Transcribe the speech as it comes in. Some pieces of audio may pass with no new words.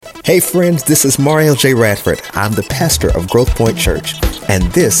Hey friends, this is Mario J. Radford. I'm the pastor of Growth Point Church, and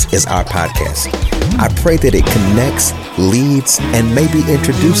this is our podcast. I pray that it connects, leads, and maybe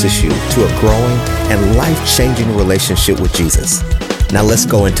introduces you to a growing and life-changing relationship with Jesus. Now let's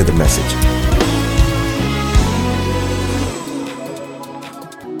go into the message.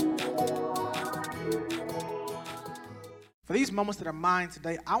 For these moments that are mine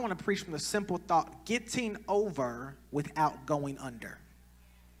today, I want to preach from the simple thought, getting over without going under.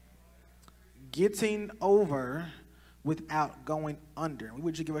 Getting over without going under.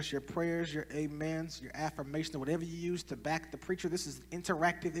 Would you give us your prayers, your amens, your affirmations, whatever you use to back the preacher? This is an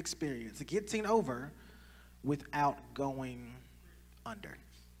interactive experience. Getting over without going under.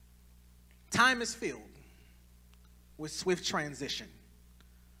 Time is filled with swift transition.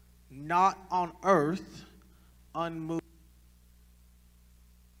 Not on earth, unmoved.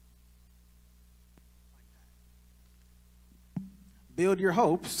 Build your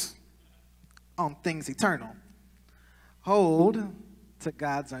hopes on things eternal. Hold to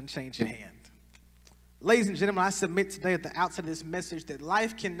God's unchanging hand. Ladies and gentlemen, I submit today at the outset of this message that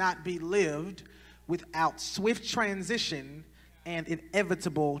life cannot be lived without swift transition and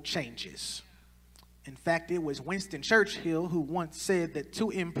inevitable changes. In fact, it was Winston Churchill who once said that to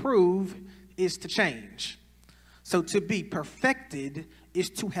improve is to change. So to be perfected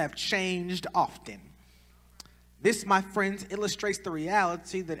is to have changed often. This, my friends, illustrates the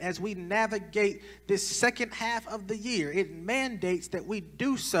reality that as we navigate this second half of the year, it mandates that we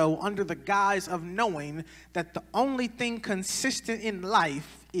do so under the guise of knowing that the only thing consistent in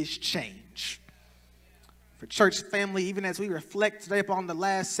life is change. For church family, even as we reflect today upon the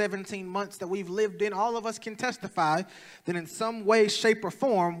last 17 months that we've lived in, all of us can testify that in some way, shape, or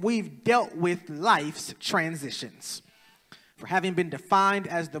form, we've dealt with life's transitions. For having been defined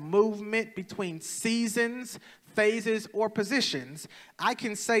as the movement between seasons, phases, or positions, I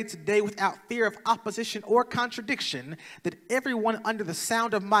can say today without fear of opposition or contradiction that everyone under the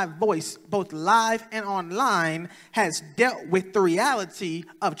sound of my voice, both live and online, has dealt with the reality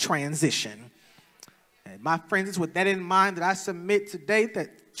of transition. And my friends, it's with that in mind that I submit today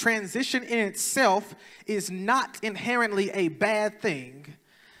that transition in itself is not inherently a bad thing,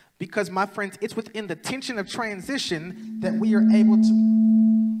 because, my friends, it's within the tension of transition that we are able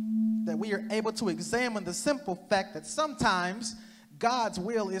to examine the simple fact that sometimes God's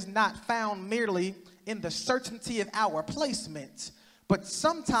will is not found merely in the certainty of our placement, but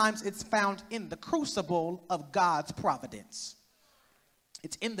sometimes it's found in the crucible of God's providence.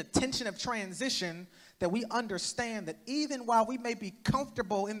 It's in the tension of transition that we understand that even while we may be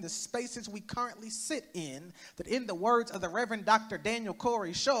comfortable in the spaces we currently sit in, that in the words of the Reverend Dr. Daniel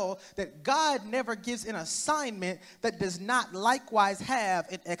Corey Shull, that God never gives an assignment that does not likewise have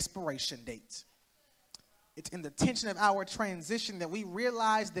an expiration date. It's in the tension of our transition that we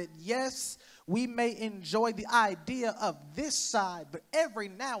realize that, yes, we may enjoy the idea of this side, but every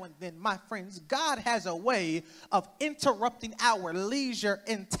now and then, my friends, God has a way of interrupting our leisure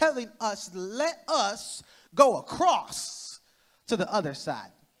and telling us, let us go across to the other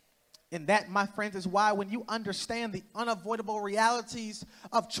side. And that, my friends, is why when you understand the unavoidable realities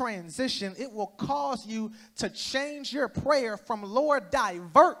of transition, it will cause you to change your prayer from Lord,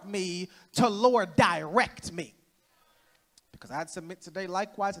 divert me to Lord, direct me. Because I'd submit today,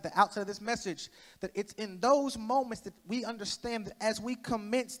 likewise, at the outset of this message, that it's in those moments that we understand that as we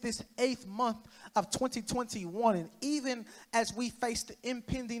commence this 8th month of 2021, and even as we face the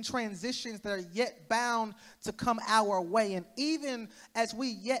impending transitions that are yet bound to come our way, and even as we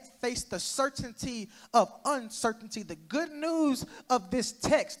yet face the certainty of uncertainty, the good news of this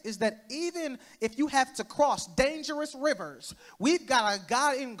text is that even if you have to cross dangerous rivers, we've got a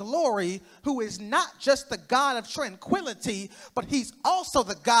God in glory who is not just the God of tranquility, but he's also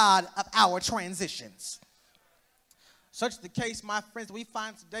the God of our transitions. Such the case, my friends, we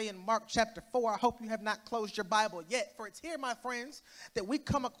find today in Mark chapter 4. I hope you have not closed your Bible yet, for it's here, my friends, that we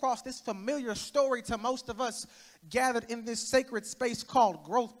come across this familiar story to most of us gathered in this sacred space called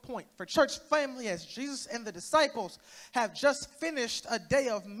Growth Point. For church family, as Jesus and the disciples have just finished a day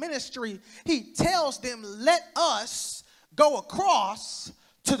of ministry, he tells them, let us go across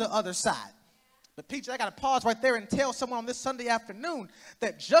to the other side. But Peter, I got to pause right there and tell someone on this Sunday afternoon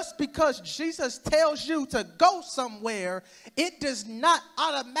that just because Jesus tells you to go somewhere, it does not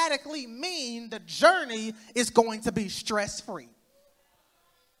automatically mean the journey is going to be stress-free.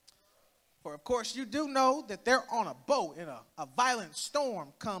 For, of course, you do know that they're on a boat and a violent storm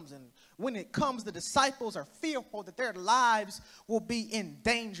comes. And when it comes, the disciples are fearful that their lives will be in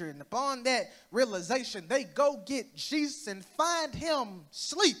danger. And upon that realization, they go get Jesus and find him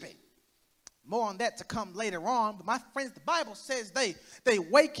sleeping. More on that to come later on. But my friends, the Bible says they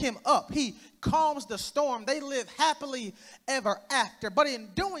wake him up. He calms the storm. They live happily ever after. But in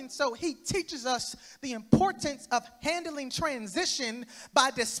doing so, he teaches us the importance of handling transition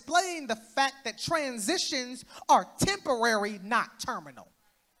by displaying the fact that transitions are temporary, not terminal.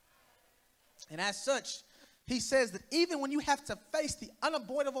 And as such, he says that even when you have to face the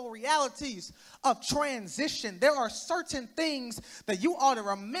unavoidable realities of transition, there are certain things that you ought to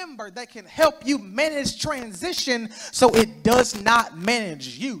remember that can help you manage transition so it does not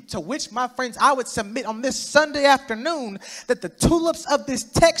manage you. To which, my friends, I would submit on this Sunday afternoon that the tulips of this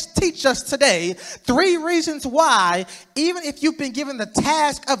text teach us today 3 reasons why, even if you've been given the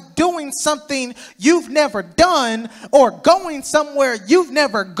task of doing something you've never done or going somewhere you've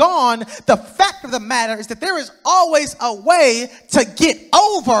never gone, the fact of the matter is that there is always a way to get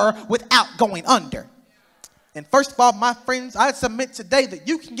over without going under. And first of all, my friends, I submit today that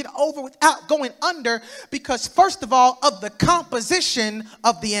you can get over without going under because, first of all, of the composition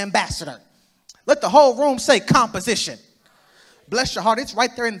of the ambassador. Let the whole room say composition. Bless your heart. It's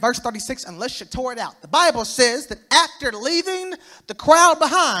right there in verse 36, unless you tore it out. The Bible says that after leaving the crowd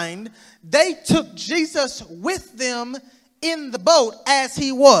behind, they took Jesus with them in the boat as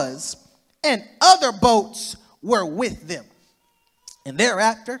he was, and other boats were with them. And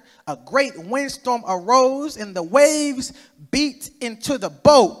thereafter, a great windstorm arose, and the waves beat into the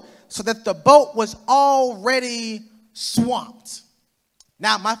boat, so that the boat was already swamped.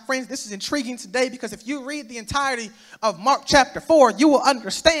 Now, my friends, this is intriguing today because if you read the entirety of Mark chapter 4, you will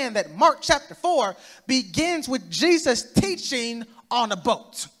understand that Mark chapter 4 begins with Jesus teaching on a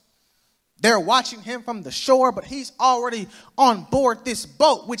boat. They're watching him from the shore, but he's already on board this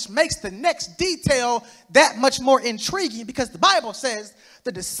boat, which makes the next detail that much more intriguing because the Bible says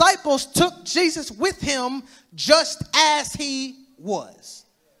the disciples took Jesus with him just as he was,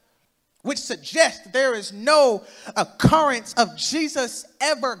 which suggests there is no occurrence of Jesus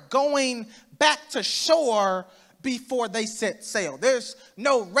ever going back to shore before they set sail. There's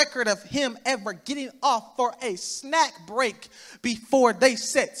no record of him ever getting off for a snack break before they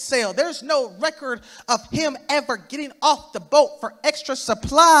set sail. There's no record of him ever getting off the boat for extra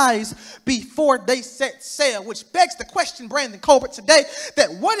supplies before they set sail, which begs the question, Brandon Colbert, today,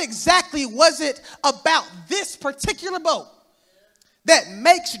 that what exactly was it about this particular boat that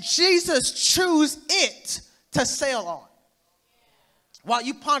makes Jesus choose it to sail on? While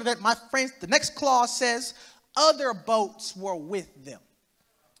you ponder that, my friends, the next clause says, other boats were with them.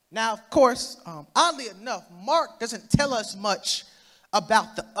 Now, of course, oddly enough, Mark doesn't tell us much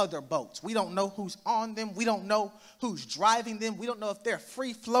about the other boats. We don't know who's on them. We don't know who's driving them. We don't know if they're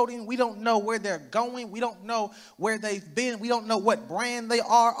free floating. We don't know where they're going. We don't know where they've been. We don't know what brand they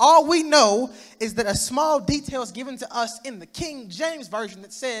are. All we know is that a small detail is given to us in the King James Version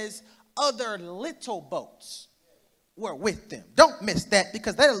that says other little boats were with them. Don't miss that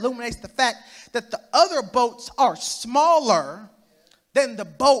because that illuminates the fact that the other boats are smaller than the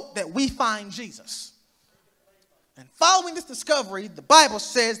boat that we find Jesus. And following this discovery, the Bible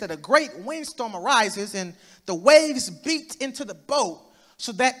says that a great windstorm arises and the waves beat into the boat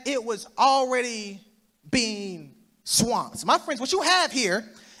so that it was already being swamped. So my friends, what you have here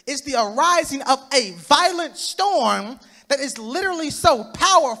is the arising of a violent storm that is literally so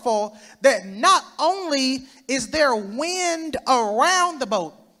powerful that not only is there wind around the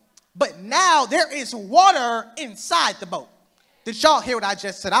boat, but now there is water inside the boat. Did y'all hear what I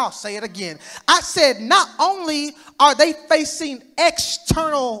just said? I'll say it again. I said not only are they facing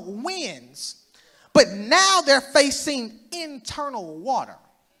external winds, but now they're facing internal water.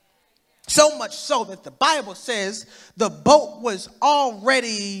 So much so that the Bible says the boat was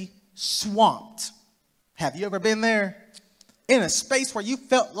already swamped. Have you ever been there? In a space where you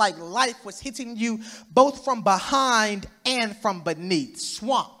felt like life was hitting you both from behind and from beneath.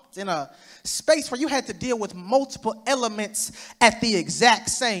 Swamped. In a space where you had to deal with multiple elements at the exact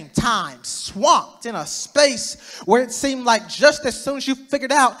same time. Swamped. In a space where it seemed like just as soon as you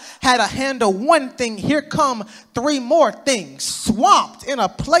figured out how to handle one thing, here come 3 more things. Swamped. In a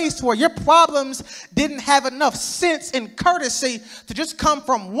place where your problems didn't have enough sense and courtesy to just come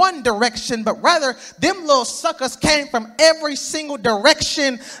from one direction, but rather them little suckers came from every single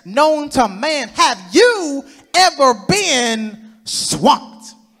direction known to man. Have you ever been swamped?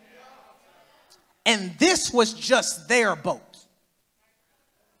 And this was just their boat.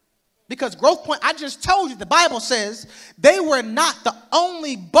 Because Growth Point, I just told you, the Bible says they were not the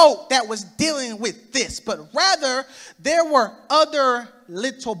only boat that was dealing with this, but rather there were other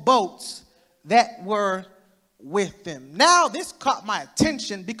little boats that were with them. Now, this caught my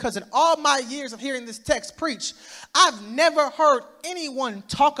attention because in all my years of hearing this text preached, I've never heard anyone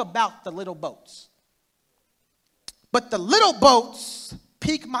talk about the little boats. But the little boats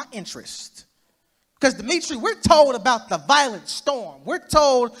pique my interest. Because, Dimitri, we're told about the violent storm. We're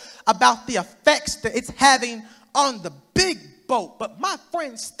told about the effects that it's having on the big boat. But my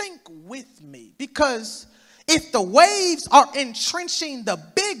friends, think with me. Because if the waves are entrenching the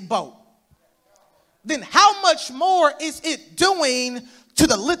big boat, then how much more is it doing to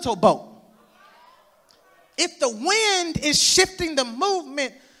the little boat? If the wind is shifting the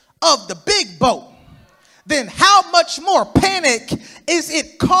movement of the big boat, then how much more panic is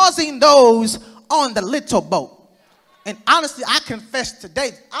it causing those on the little boat? And honestly, I confess today,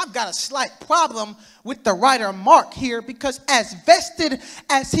 I've got a slight problem with the writer Mark here, because as vested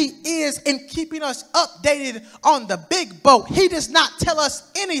as he is in keeping us updated on the big boat, he does not tell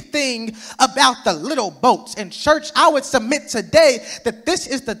us anything about the little boats. And church, I would submit today that this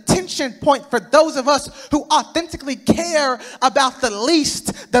is the tension point for those of us who authentically care about the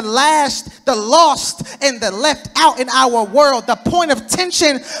least, the last, the lost, and the left out in our world. The point of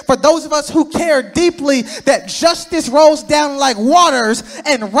tension for those of us who care deeply that justice rolls down like waters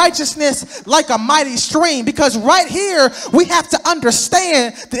and righteousness like a mighty stream. Because right here we have to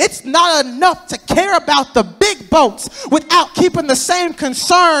understand that it's not enough to care about the big boats without keeping the same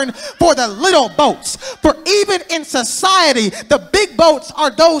concern for the little boats. For even in society, the big boats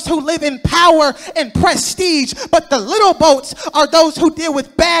are those who live in power and prestige, but the little boats are those who deal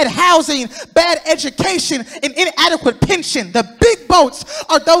with bad housing, bad education, and inadequate pension. The big boats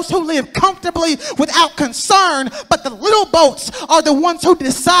are those who live comfortably without concern, but the little boats are the ones who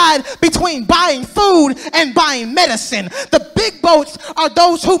decide between buying food and buying medicine. The big boats are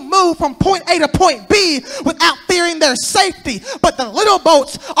those who move from point A to point B without fearing their safety, but the little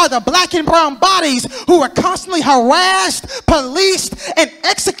boats are the black and brown bodies who are constantly harassed, policed, and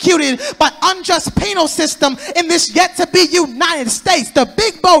executed by unjust penal system in this yet to be United States. The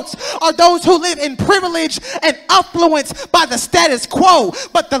big boats are those who live in privilege and affluence by the status quo,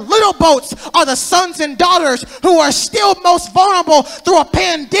 but the little boats are the sons and daughters who are still most vulnerable through a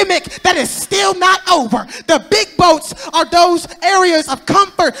pandemic that is still not over. The big boats are those areas of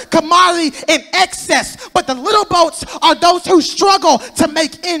comfort, commodity, and excess, but the little boats are those who struggle to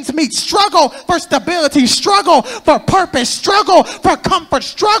make ends meet, struggle for stability, struggle for purpose, struggle for comfort,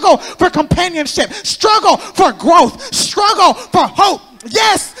 struggle for companionship, struggle for growth, struggle for hope.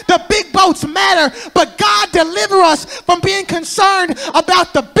 Yes, the big boats matter, but God deliver us from being concerned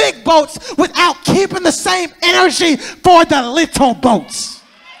about the big boats without keeping the same energy for the little boats.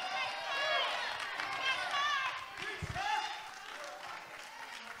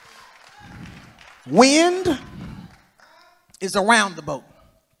 Wind is around the boat.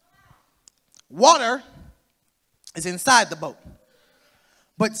 Water is inside the boat.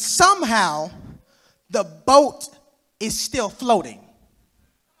 But somehow the boat is still floating.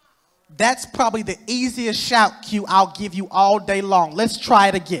 That's probably the easiest shout cue I'll give you all day long. Let's try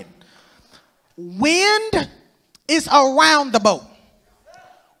it again. Wind is around the boat.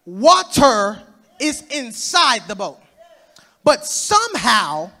 Water is inside the boat. But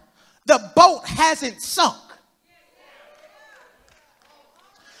somehow the boat hasn't sunk.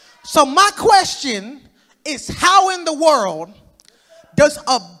 So my question is, how in the world does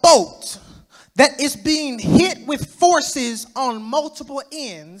a boat that is being hit with forces on multiple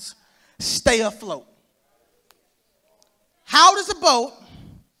ends stay afloat? How does a boat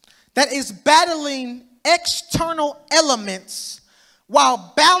that is battling external elements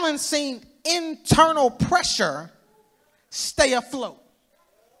while balancing internal pressure stay afloat?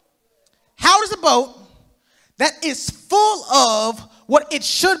 How does a boat that is full of what it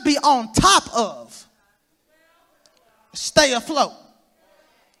should be on top of stay afloat?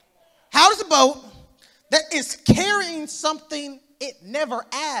 How does a boat that is carrying something it never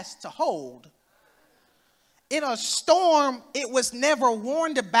asked to hold, in a storm it was never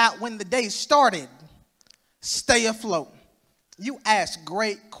warned about when the day started, stay afloat? You ask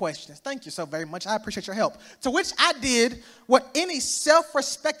great questions. Thank you so very much. I appreciate your help. To which I did what any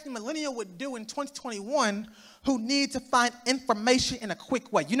self-respecting millennial would do in 2021 who need to find information in a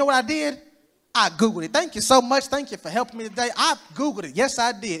quick way. You know what I did? I Googled it. Thank you so much. Thank you for helping me today. I Googled it. Yes,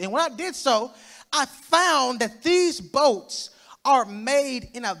 I did. And when I did so, I found that these boats are made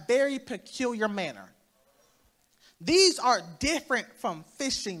in a very peculiar manner. These are different from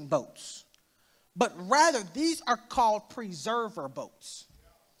fishing boats, but rather these are called preserver boats.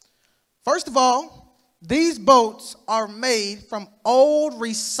 First of all, these boats are made from old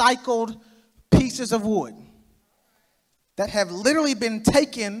recycled pieces of wood that have literally been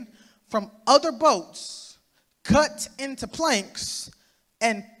taken from other boats cut into planks,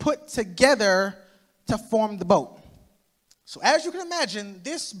 and put together to form the boat. So as you can imagine,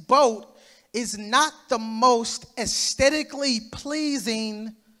 this boat is not the most aesthetically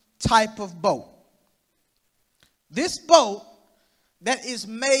pleasing type of boat. This boat that is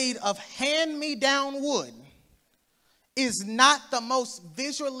made of hand-me-down wood is not the most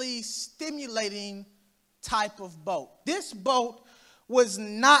visually stimulating type of boat. This boat was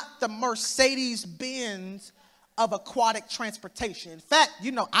not the Mercedes-Benz of aquatic transportation. In fact,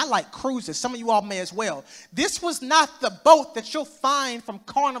 you know, I like cruises. Some of you all may as well. This was not the boat that you'll find from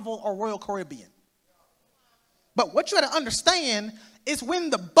Carnival or Royal Caribbean. But what you got to understand is when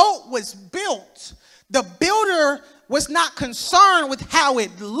the boat was built, the builder was not concerned with how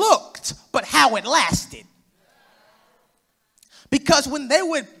it looked, but how it lasted. Because when they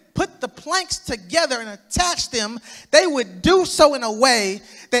would put the planks together and attach them, they would do so in a way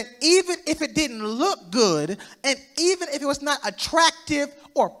that even if it didn't look good, and even if it was not attractive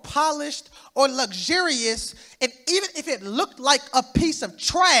or polished or luxurious, and even if it looked like a piece of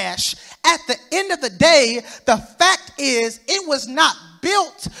trash, at the end of the day, the fact is it was not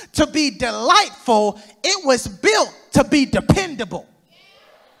built to be delightful, it was built to be dependable.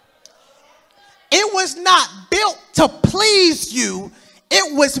 It was not built to please you.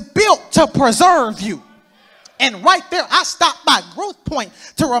 It was built to preserve you. And right there, I stopped by Growth Point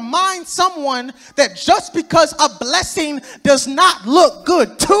to remind someone that just because a blessing does not look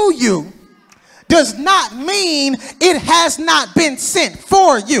good to you does not mean it has not been sent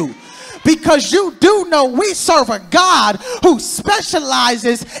for you. Because you do know we serve a God who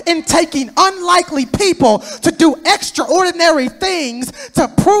specializes in taking unlikely people to do extraordinary things to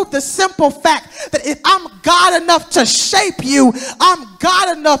prove the simple fact that if I'm God enough to shape you, I'm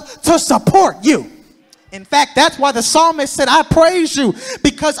God enough to support you. In fact, that's why the psalmist said, I praise you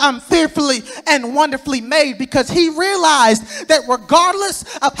because I'm fearfully and wonderfully made, because he realized that regardless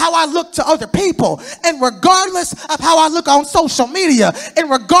of how I look to other people, and regardless of how I look on social media,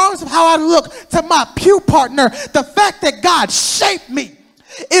 and regardless of how I look to my pew partner, the fact that God shaped me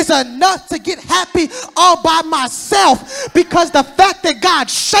is enough to get happy all by myself, because the fact that God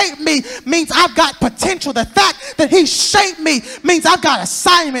shaped me means I've got potential. The fact that he shaped me means I've got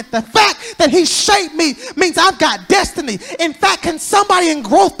assignment. The fact that he shaped me means I've got destiny. In fact, can somebody in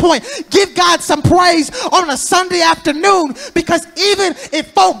Growth Point give God some praise on a Sunday afternoon? Because even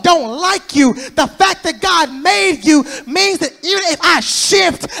if folk don't like you, the fact that God made you means that even if I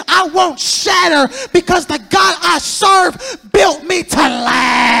shift, I won't shatter, because the God I serve built me to last.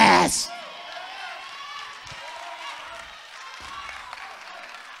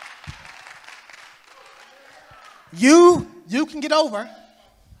 You can get over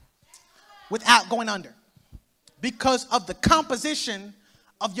without going under because of the composition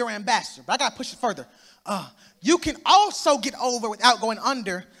of your ambassador. But I got to push it further. You can also get over without going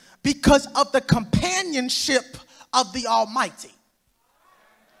under because of the companionship of the Almighty.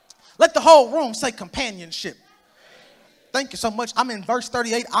 Let the whole room say companionship. Thank you so much. I'm in verse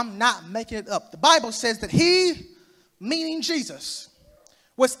 38. I'm not making it up. The Bible says that he, meaning Jesus,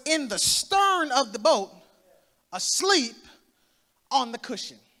 was in the stern of the boat, asleep on the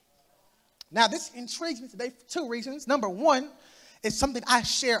cushion. Now, this intrigues me today for two reasons. Number one is something I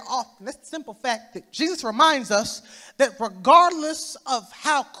share often. That's the simple fact that Jesus reminds us that regardless of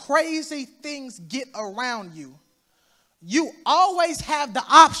how crazy things get around you, you always have the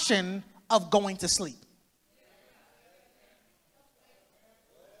option of going to sleep.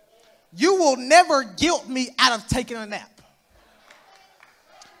 You will never guilt me out of taking a nap.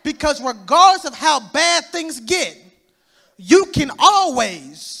 Because regardless of how bad things get, you can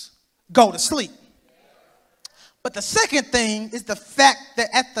always go to sleep. But the second thing is the fact that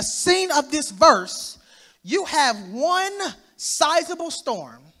at the scene of this verse, you have one sizable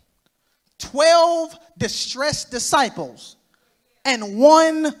storm, 12 distressed disciples, and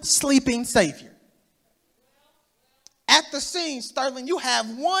one sleeping Savior. At the scene, Sterling, you have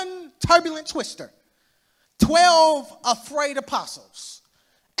one turbulent twister, 12 afraid apostles,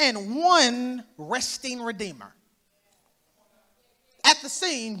 and one resting Redeemer. At the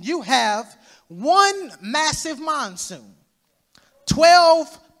scene, you have one massive monsoon,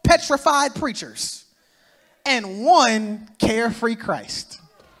 12 petrified preachers, and one carefree Christ.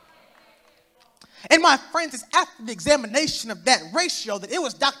 And my friends, it's after the examination of that ratio that it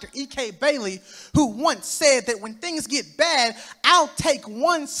was Dr. E.K. Bailey who once said that when things get bad, I'll take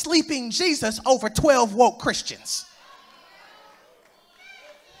one sleeping Jesus over 12 woke Christians.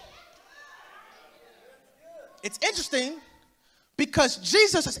 It's interesting because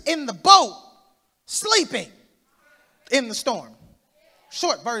Jesus is in the boat sleeping in the storm.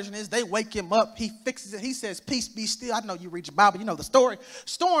 Short version is they wake him up. He fixes it. He says, peace be still. I know you read your Bible. You know the story.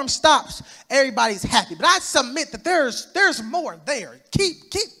 Storm stops. Everybody's happy. But I submit that there's more there.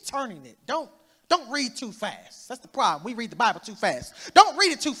 Keep turning it. Don't read too fast. That's the problem. We read the Bible too fast. Don't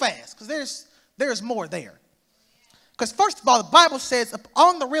read it too fast because there's more there. Because first of all, the Bible says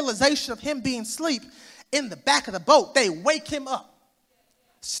upon the realization of him being asleep in the back of the boat, they wake him up.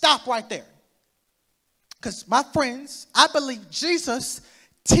 Stop right there. Because, my friends, I believe Jesus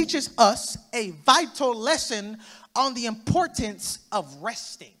teaches us a vital lesson on the importance of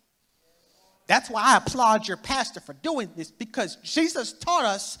resting. That's why I applaud your pastor for doing this, because Jesus taught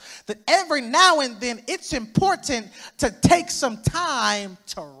us that every now and then it's important to take some time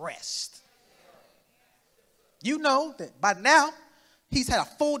to rest. You know that by now, he's had a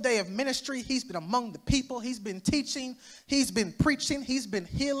full day of ministry. He's been among the people. He's been teaching. He's been preaching. He's been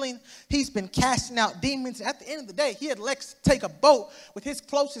healing. He's been casting out demons. At the end of the day, he had Lex take a boat with his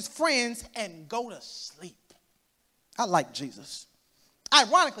closest friends and go to sleep. I like Jesus.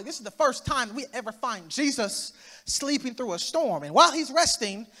 Ironically, this is the first time we ever find Jesus sleeping through a storm. And while he's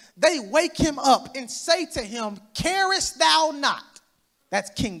resting, they wake him up and say to him, "Carest thou not," that's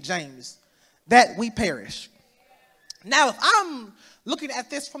King James, "that we perish?" Now, if I'm looking at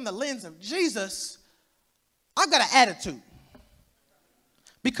this from the lens of Jesus, I've got an attitude.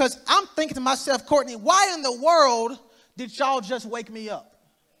 Because I'm thinking to myself, Courtney, why in the world did y'all just wake me up?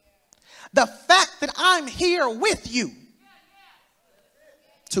 The fact that I'm here with you,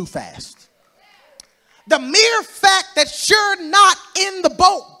 too fast. The mere fact that you're not in the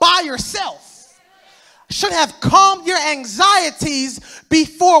boat by yourself should have calmed your anxieties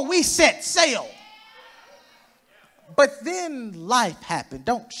before we set sail. But then life happened.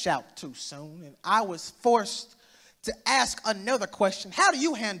 Don't shout too soon. And I was forced to ask another question. How do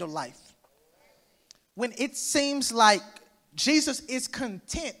you handle life when it seems like Jesus is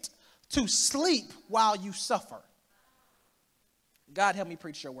content to sleep while you suffer? God, help me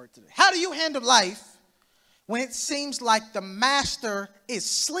preach your word today. How do you handle life when it seems like the master is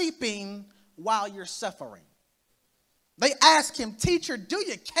sleeping while you're suffering? They ask him, "Teacher, do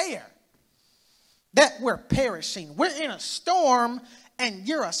you care that we're perishing? We're in a storm and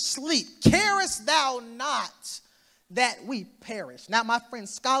you're asleep. Carest thou not that we perish?" Now, my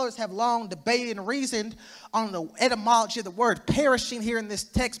friends, scholars have long debated and reasoned on the etymology of the word perishing here in this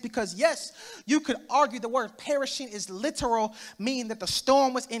text, because yes, you could argue the word perishing is literal, meaning that the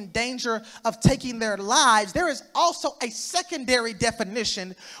storm was in danger of taking their lives. There is also a secondary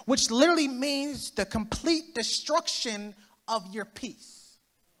definition, which literally means the complete destruction of your peace,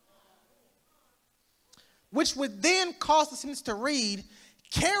 which would then cause the sentence to read,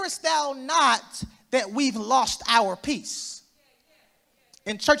 "Carest thou not that we've lost our peace?"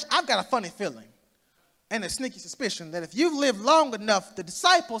 In church, I've got a funny feeling and a sneaky suspicion that if you've lived long enough, the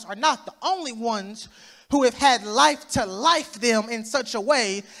disciples are not the only ones who have had life to life them in such a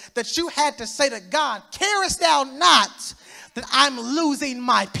way that you had to say to God, "Carest thou not that I'm losing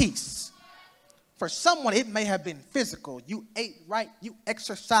my peace?" For someone, it may have been physical. You ate right, you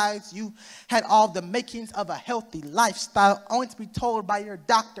exercised, you had all the makings of a healthy lifestyle, only to be told by your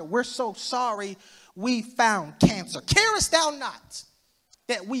doctor, "We're so sorry, we found cancer." Carest thou not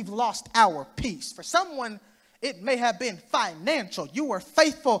that we've lost our peace? For someone, it may have been financial. You were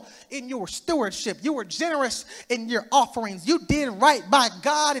faithful in your stewardship. You were generous in your offerings. You did right by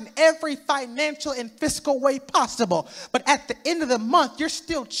God in every financial and fiscal way possible. But at the end of the month, you're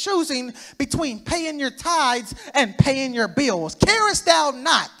still choosing between paying your tithes and paying your bills. Carest thou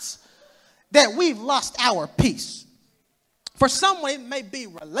not that we've lost our peace? For someone, it may be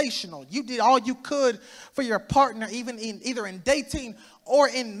relational. You did all you could for your partner, even either in dating or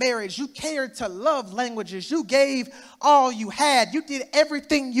in marriage. You cared to love languages. You gave all you had. You did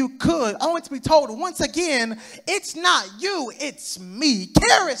everything you could, only to be told once again, "It's not you, it's me.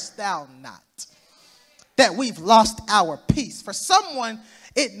 Carest thou not that we've lost our peace?" For someone,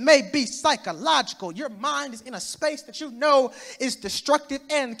 it may be psychological. Your mind is in a space that you know is destructive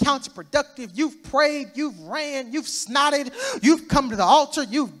and counterproductive. You've prayed, you've ran, you've snotted, you've come to the altar,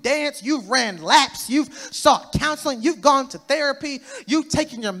 you've danced, you've ran laps, you've sought counseling, you've gone to therapy, you've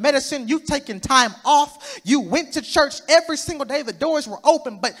taken your medicine, you've taken time off, you went to church every single day, the doors were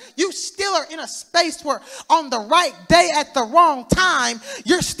open, but you still are in a space where on the right day at the wrong time,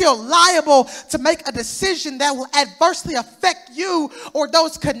 you're still liable to make a decision that will adversely affect you or those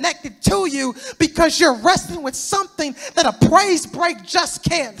connected to you, because you're wrestling with something that a praise break just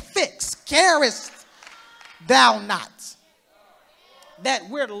can't fix. Carest thou not that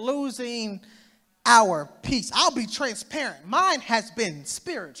we're losing our peace. I'll be transparent. Mine has been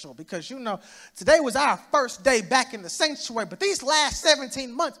spiritual because, today was our first day back in the sanctuary. But these last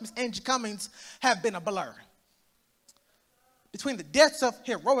 17 months, Miss Angie Cummings, have been a blur. Between the deaths of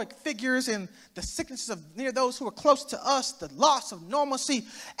heroic figures and the sicknesses of near those who are close to us, the loss of normalcy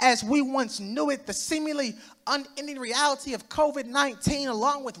as we once knew it, the seemingly unending reality of COVID-19,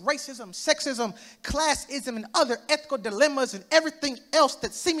 along with racism, sexism, classism, and other ethical dilemmas and everything else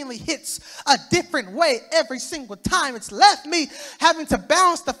that seemingly hits a different way every single time, it's left me having to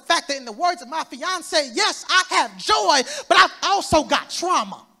balance the fact that, in the words of my fiance, yes, I have joy, but I've also got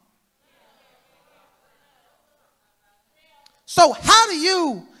trauma. So how do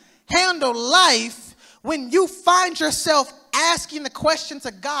you handle life when you find yourself asking the question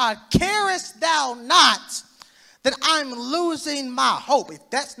to God, carest thou not that I'm losing my hope? If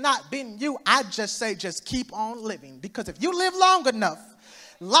that's not been you, I just say just keep on living. Because if you live long enough,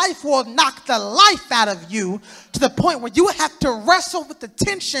 life will knock the life out of you to the point where you have to wrestle with the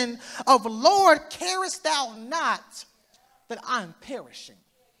tension of, Lord, carest thou not that I'm perishing?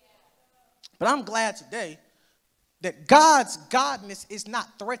 But I'm glad today that God's godness is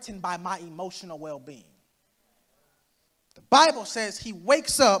not threatened by my emotional well-being. The Bible says he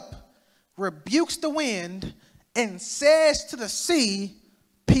wakes up, rebukes the wind, and says to the sea,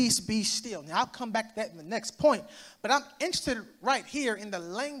 peace be still. Now, I'll come back to that in the next point, but I'm interested right here in the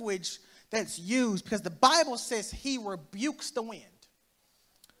language that's used because the Bible says he rebukes the wind.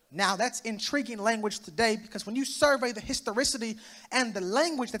 Now, that's intriguing language today because when you survey the historicity and the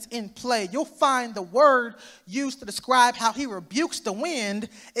language that's in play, you'll find the word used to describe how he rebukes the wind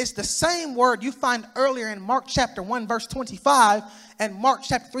is the same word you find earlier in Mark chapter 1, verse 25, and Mark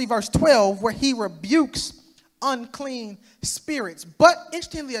chapter 3, verse 12, where he rebukes unclean spirits. But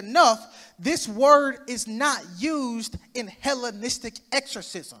interestingly enough, this word is not used in Hellenistic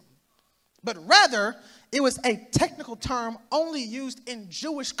exorcism, but rather it was a technical term only used in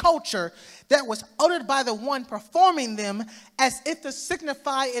Jewish culture that was uttered by the one performing them as if to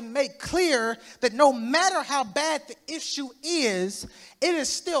signify and make clear that no matter how bad the issue is, it is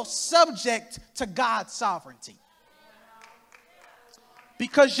still subject to God's sovereignty.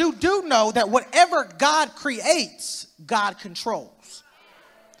 Because you do know that whatever God creates, God controls.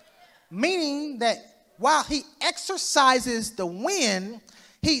 Meaning that while he exercises the wind,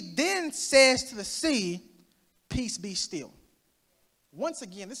 he then says to the sea, peace be still. Once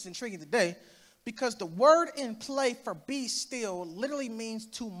again, this is intriguing today because the word in play for be still literally means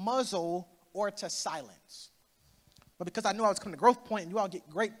to muzzle or to silence. But because I knew I was coming to Growth Point and you all get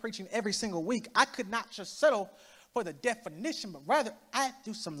great preaching every single week, I could not just settle for the definition, but rather I had to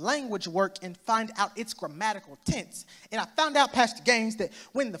do some language work and find out its grammatical tense. And I found out, Pastor Gaines, that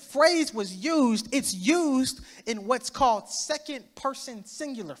when the phrase was used, it's used in what's called second person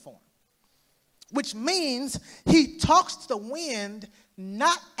singular form, which means he talks to the wind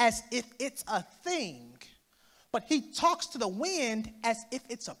not as if it's a thing, but he talks to the wind as if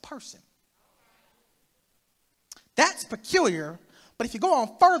it's a person. That's peculiar. But if you go on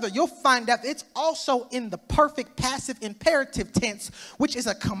further, you'll find out it's also in the perfect passive imperative tense, which is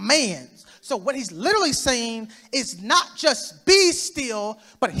a command. So what he's literally saying is not just be still,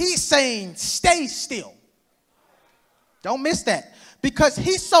 but he's saying stay still. Don't miss that. Because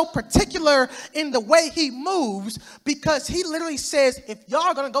he's so particular in the way he moves, because he literally says, if y'all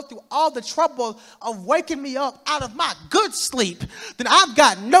are going to go through all the trouble of waking me up out of my good sleep, then I've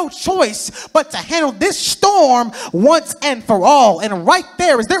got no choice but to handle this storm once and for all. And right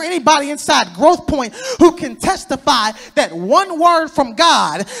there, is there anybody inside Growth Point who can testify that one word from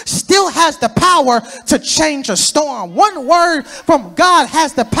God still has the power to change a storm? One word from God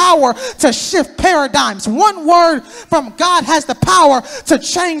has the power to shift paradigms. One word from God has the power to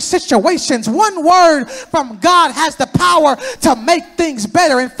change situations. One word from God has the power to make things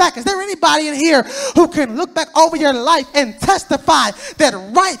better. In fact, is there anybody in here who can look back over your life and testify that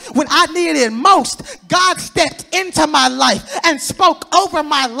right when I needed it most, God stepped into my life and spoke over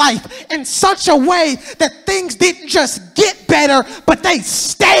my life in such a way that things didn't just get better, but they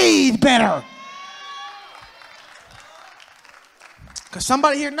stayed better? Because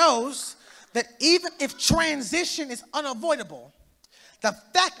somebody here knows that even if transition is unavoidable, the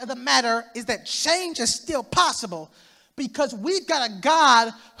fact of the matter is that change is still possible because we've got a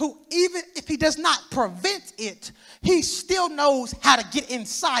God who, even if he does not prevent it, he still knows how to get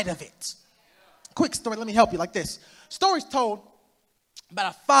inside of it. Quick story, let me help you like this. Stories told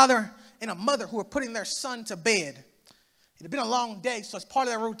about a father and a mother who were putting their son to bed. It had been a long day, so as part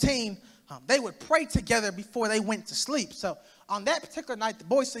of their routine, they would pray together before they went to sleep. So on that particular night, the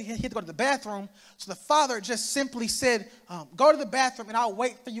boy said he had to go to the bathroom. So the father just simply said, go to the bathroom and I'll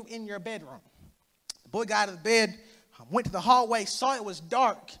wait for you in your bedroom. Boy got out of bed, went to the hallway, saw it was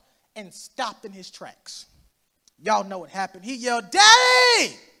dark, and stopped in his tracks. Y'all know what happened. He yelled,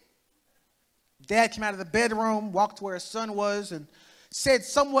 "Daddy!" Dad came out of the bedroom, walked to where his son was, and said,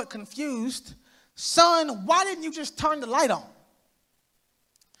 somewhat confused, "Son, why didn't you just turn the light on?"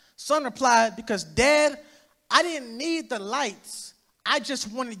 Son replied, "Because, Dad, I didn't need the lights. I just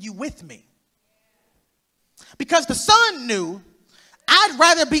wanted you with me." Because the son knew, I'd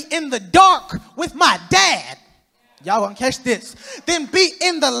rather be in the dark with my dad, y'all gonna catch this, than be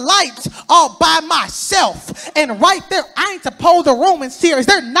in the light all by myself. And right there, I ain't to poll the room and see, is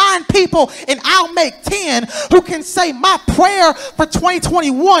there 9 people, and I'll make 10, who can say my prayer for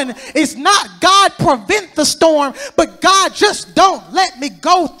 2021 is not God prevent the storm, but God just don't let me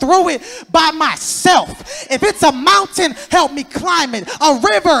go through it by myself. If it's a mountain, help me climb it. A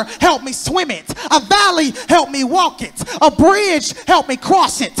river, help me swim it. A valley, help me walk it. A bridge, help me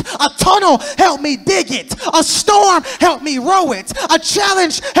cross it. A tunnel, help me dig it. A storm, help me row it. A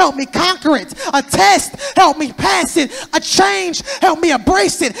challenge, help me conquer it. A test, help me pass it. A change, help me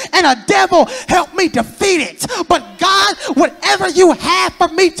embrace it. And a devil, help me defeat it. But God, whatever you have for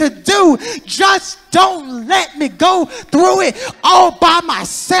me to do, just don't let me go through it all by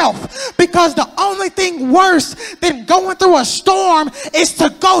myself. Because the only thing worse than going through a storm is to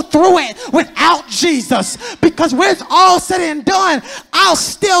go through it without Jesus. Because when it's all said and done, I'll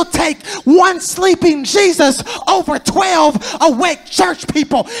still take one sleeping Jesus over 12 awake church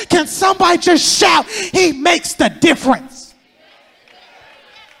people. Can somebody just shout, he makes the difference?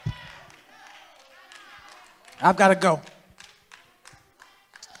 I've got to go.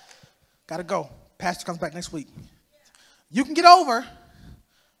 Got to go. Pastor comes back next week. You can get over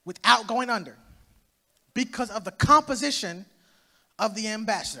without going under because of the composition of the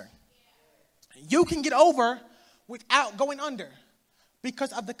ambassador. You can get over without going under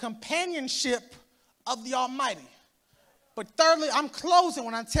because of the companionship of the Almighty. But thirdly, I'm closing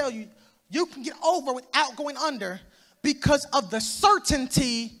when I tell you, you can get over without going under because of the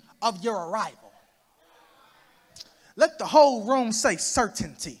certainty of your arrival. Let the whole room say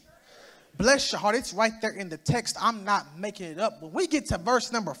certainty. Bless your heart. It's right there in the text. I'm not making it up. When we get to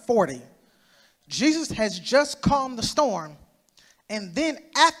verse number 40, Jesus has just calmed the storm. And then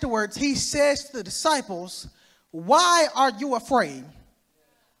afterwards, he says to the disciples, "Why are you afraid?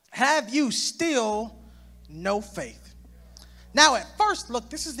 Have you still no faith?" Now, at first look,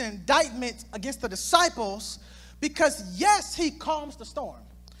 this is an indictment against the disciples because, yes, he calms the storm.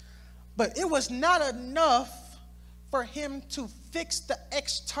 But it was not enough for him to fix the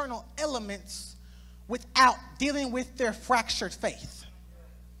external elements without dealing with their fractured faith.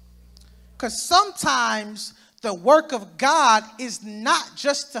 Because sometimes the work of God is not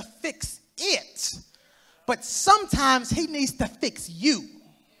just to fix it, but sometimes he needs to fix you.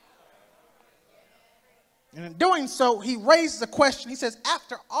 And in doing so, he raises a question. He says,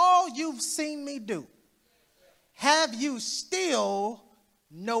 after all you've seen me do, have you still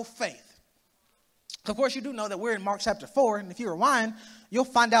no faith? Of course, you do know that we're in Mark chapter 4, and if you rewind, you'll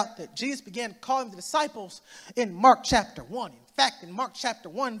find out that Jesus began calling the disciples in Mark chapter 1. In fact, in Mark chapter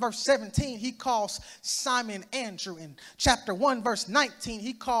 1, verse 17, he calls Simon Andrew. In chapter 1, verse 19,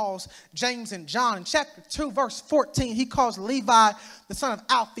 he calls James and John. In chapter 2, verse 14, he calls Levi, the son of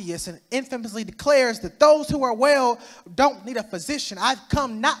Alphaeus, and infamously declares that those who are well don't need a physician. I've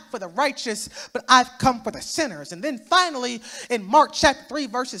come not for the righteous, but I've come for the sinners. And then finally, in Mark chapter 3,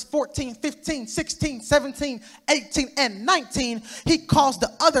 verses 14, 15, 16, 17, 18, and 19, he calls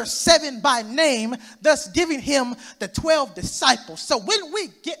the other 7 by name, thus giving him the 12 disciples. So when we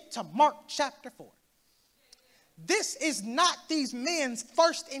get to Mark chapter 4, this is not these men's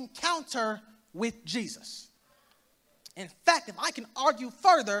first encounter with Jesus. In fact, if I can argue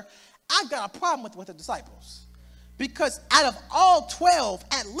further, I've got a problem with the disciples. Because out of all 12,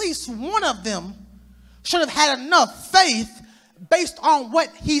 at least one of them should have had enough faith based on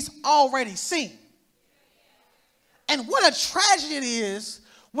what he's already seen. And what a tragedy it is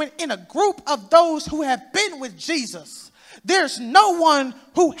when in a group of those who have been with Jesus, there's no one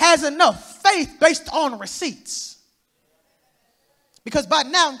who has enough faith based on receipts. Because by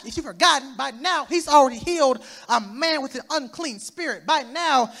now, if you've forgotten, by now he's already healed a man with an unclean spirit. By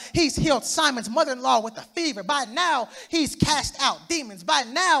now, he's healed Simon's mother-in-law with a fever. By now, he's cast out demons. By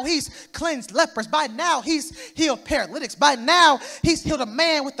now, he's cleansed lepers. By now, he's healed paralytics. By now, he's healed a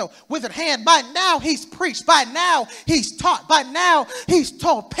man with a withered hand. By now, he's preached. By now, he's taught. By now, he's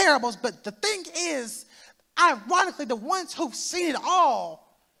told parables. But the thing is, ironically, the ones who've seen it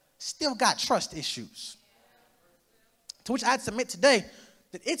all still got trust issues. To which I'd submit today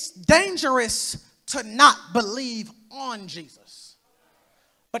that it's dangerous to not believe on Jesus.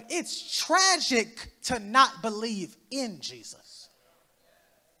 But it's tragic to not believe in Jesus.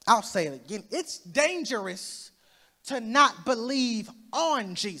 I'll say it again. It's dangerous to not believe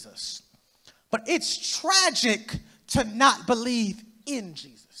on Jesus. But it's tragic to not believe in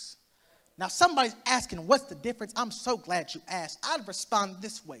Jesus. Now, somebody's asking, what's the difference? I'm so glad you asked. I'd respond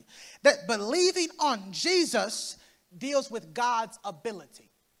this way, that believing on Jesus deals with God's ability.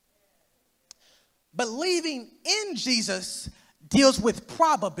 Believing in Jesus deals with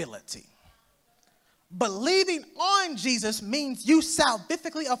probability. Believing on Jesus means you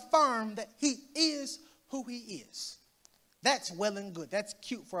salvifically affirm that he is who he is. That's well and good. That's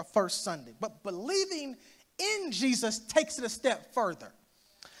cute for a first Sunday. But believing in Jesus takes it a step further.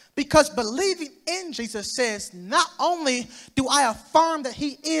 Because believing in Jesus says, not only do I affirm that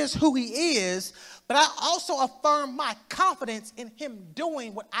he is who he is, but I also affirm my confidence in him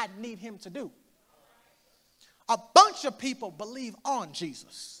doing what I need him to do. A bunch of people believe on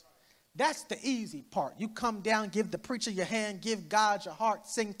Jesus. That's the easy part. You come down, give the preacher your hand, give God your heart,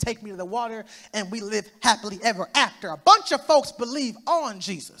 sing Take Me to the Water, and we live happily ever after. A bunch of folks believe on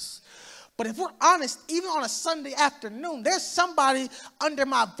Jesus. But if we're honest, even on a Sunday afternoon, there's somebody under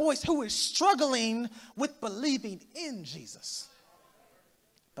my voice who is struggling with believing in Jesus.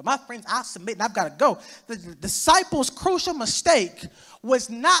 But my friends, I submit and I've got to go. The disciples' crucial mistake was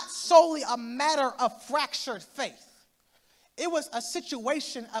not solely a matter of fractured faith. It was a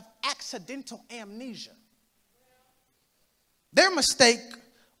situation of accidental amnesia. Their mistake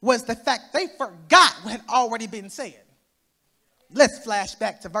was the fact they forgot what had already been said. Let's flash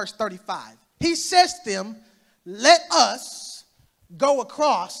back to verse 35. He says to them, let us go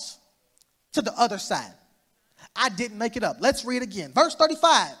across to the other side. I didn't make it up. Let's read again. Verse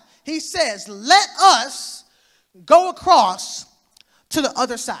 35. He says, let us go across to the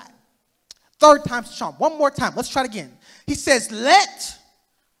other side. Third time's the charm. One more time. Let's try it again. He says, let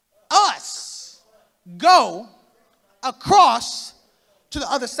us go across to the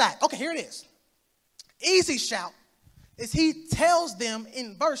other side. Okay, here it is. Easy shout is he tells them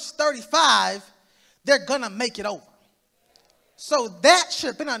in verse 35, they're going to make it over. So that should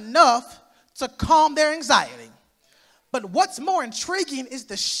have been enough to calm their anxiety. But what's more intriguing is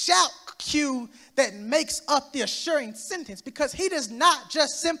the shout cue that makes up the assuring sentence, because he does not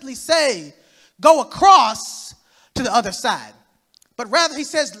just simply say, go across to the other side, but rather he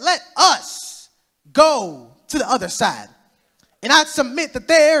says, let us go to the other side. And I'd submit that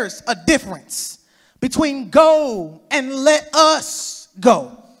there's a difference between go and let us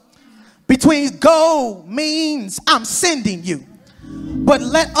go. Between go means I'm sending you, but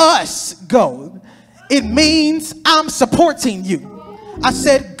let us go, it means I'm supporting you. I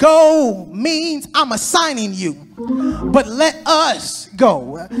said go means I'm assigning you, but let us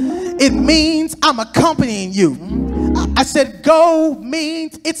go, it means I'm accompanying you. I said go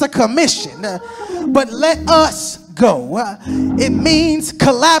means it's a commission, but let us go, it means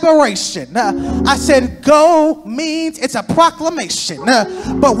collaboration. I said go means it's a proclamation,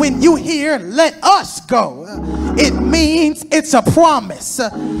 but when you hear let us go, it means it's a promise.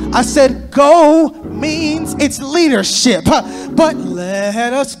 I said go means it's leadership, but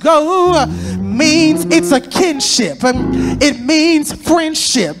let us go means it's a kinship. It means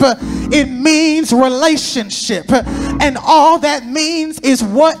friendship. It means relationship. And all that means is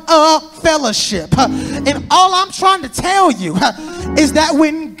what? A fellowship. And all I'm trying to tell you is that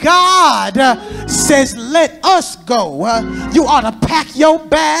when God says let us go, you ought to pack your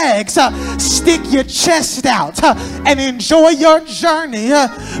bags, stick your chest out, and enjoy your journey,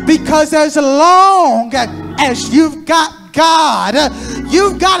 because as long as you've got God,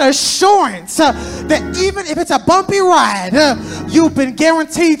 you've got assurance that even if it's a bumpy ride, you've been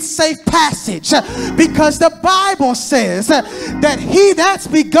guaranteed safe passage, because the Bible says that he that's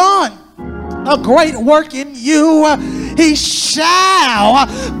begun a great work in you, he shall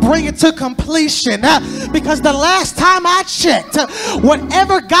bring it to completion. Because the last time I checked,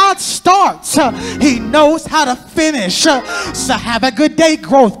 whatever God starts, he knows how to finish. So have a good day,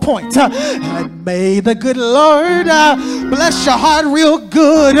 Growth Point. And may the good Lord bless your heart real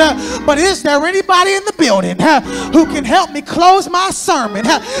good. But is there anybody in the building who can help me close my sermon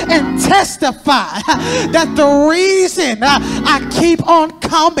and testify that the reason I keep on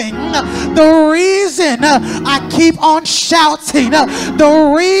coming, the reason I keep on shouting,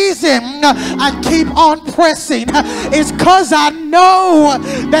 the reason I keep on pressing is because I know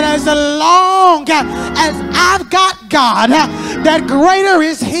that as long as I've got God, that greater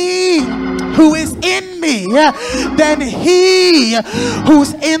is he who is in me than he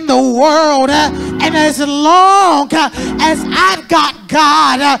who's in the world. And as long as I've got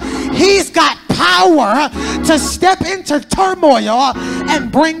God, he's got power to step into turmoil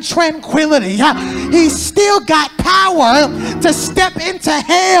and bring tranquility. He's still got power to step into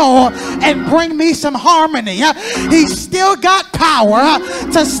hell and bring me some harmony. He's still got power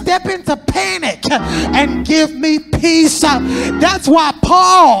to step into panic and give me peace. That's why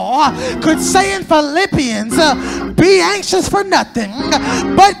Paul could say in Philippians, be anxious for nothing,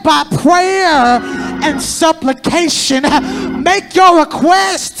 but by prayer and supplication, make your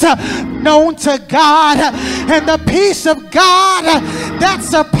requests known to God, and the peace of God that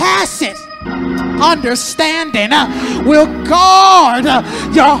surpasses understanding will guard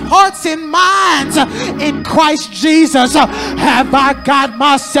your hearts and minds in Christ Jesus. Have I got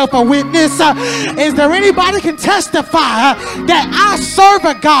myself a witness? Is there anybody can testify that I serve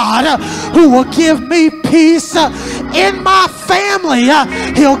a God who will give me peace in my family?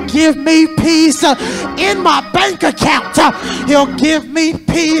 He'll give me peace in my bank account. He'll give me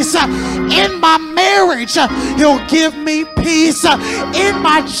peace in my marriage. He'll give me peace in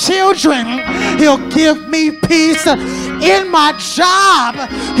my children. He'll give me peace in my job.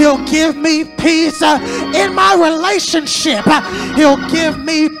 He'll give me peace in my relationship. He'll give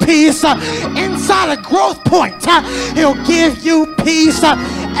me peace inside a growth point. He'll give you peace,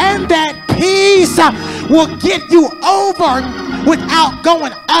 and that peace will get you over without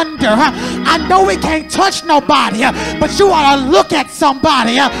going under. I know we can't touch nobody, but you ought to look at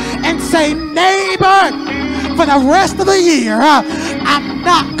somebody and say, neighbor, for the rest of the year, I'm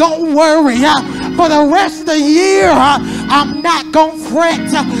not going to worry. For the rest of the year, I'm not going to fret.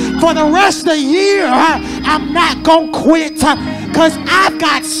 For the rest of the year, I'm not going to quit, because I've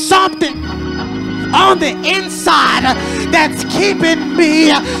got something on the inside that's keeping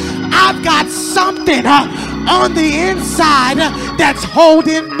me. I've got something on the inside that's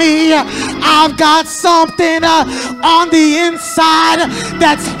holding me. I've got something on the inside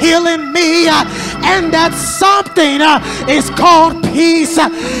that's healing me, and that something is called peace,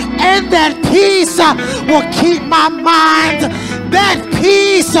 and that peace will keep my mind. That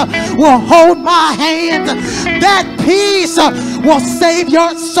peace will hold my hand. That peace will save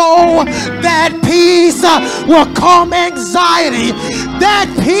your soul. That peace will calm anxiety.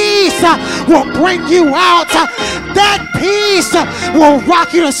 That peace will bring you out. That peace will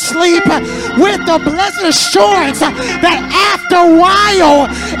rock you to sleep with the blessed assurance that after a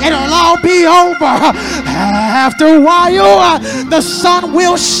while it'll all be over. After a while the sun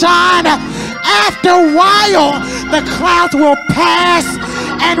will shine. After a while the clouds will pass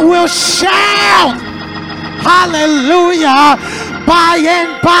and we'll shout hallelujah by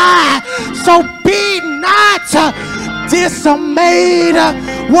and by. So be not dismayed,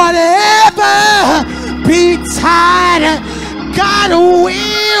 whatever betide, God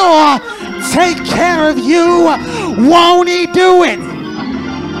will take care of you. Won't he do it?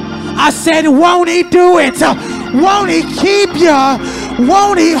 I said, won't he do it? Won't he keep you?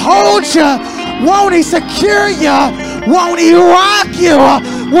 Won't he hold you? Won't he secure you? Won't he rock you?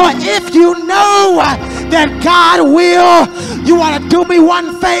 Well, if you know that God will, you want to do me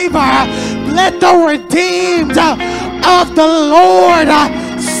one favor. Let the redeemed of the Lord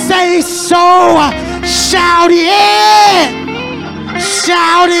say so. Shout it!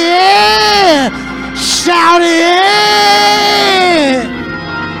 Shout it! Shout it!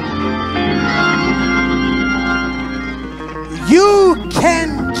 You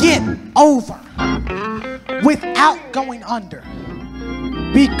can get over without going under,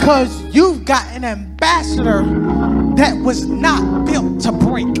 because you've got an ambassador that was not built to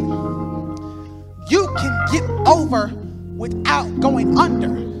break. You can get over without going under,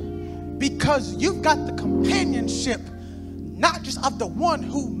 because you've got the companionship not just of the one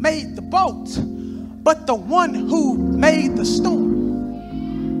who made the boat, but the one who made the storm.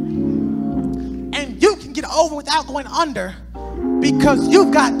 And you can get over without going under because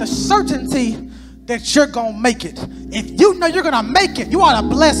you've got the certainty that you're gonna make it. If you know you're gonna make it, you ought to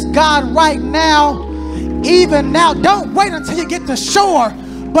bless God right now, even now. Don't wait until you get to shore,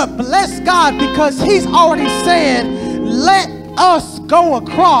 but bless God, because he's already said, let us go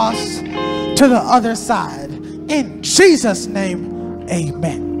across to the other side. In Jesus' name,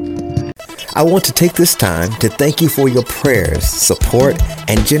 amen. I want to take this time to thank you for your prayers, support,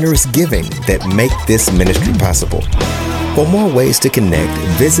 and generous giving that make this ministry possible. For more ways to connect,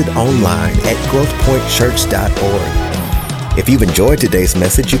 visit online at growthpointchurch.org. If you've enjoyed today's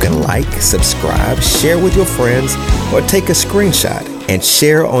message, you can like, subscribe, share with your friends, or take a screenshot and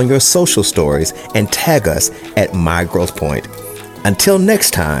share on your social stories and tag us at My Growth Point. Until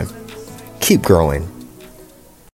next time, keep growing.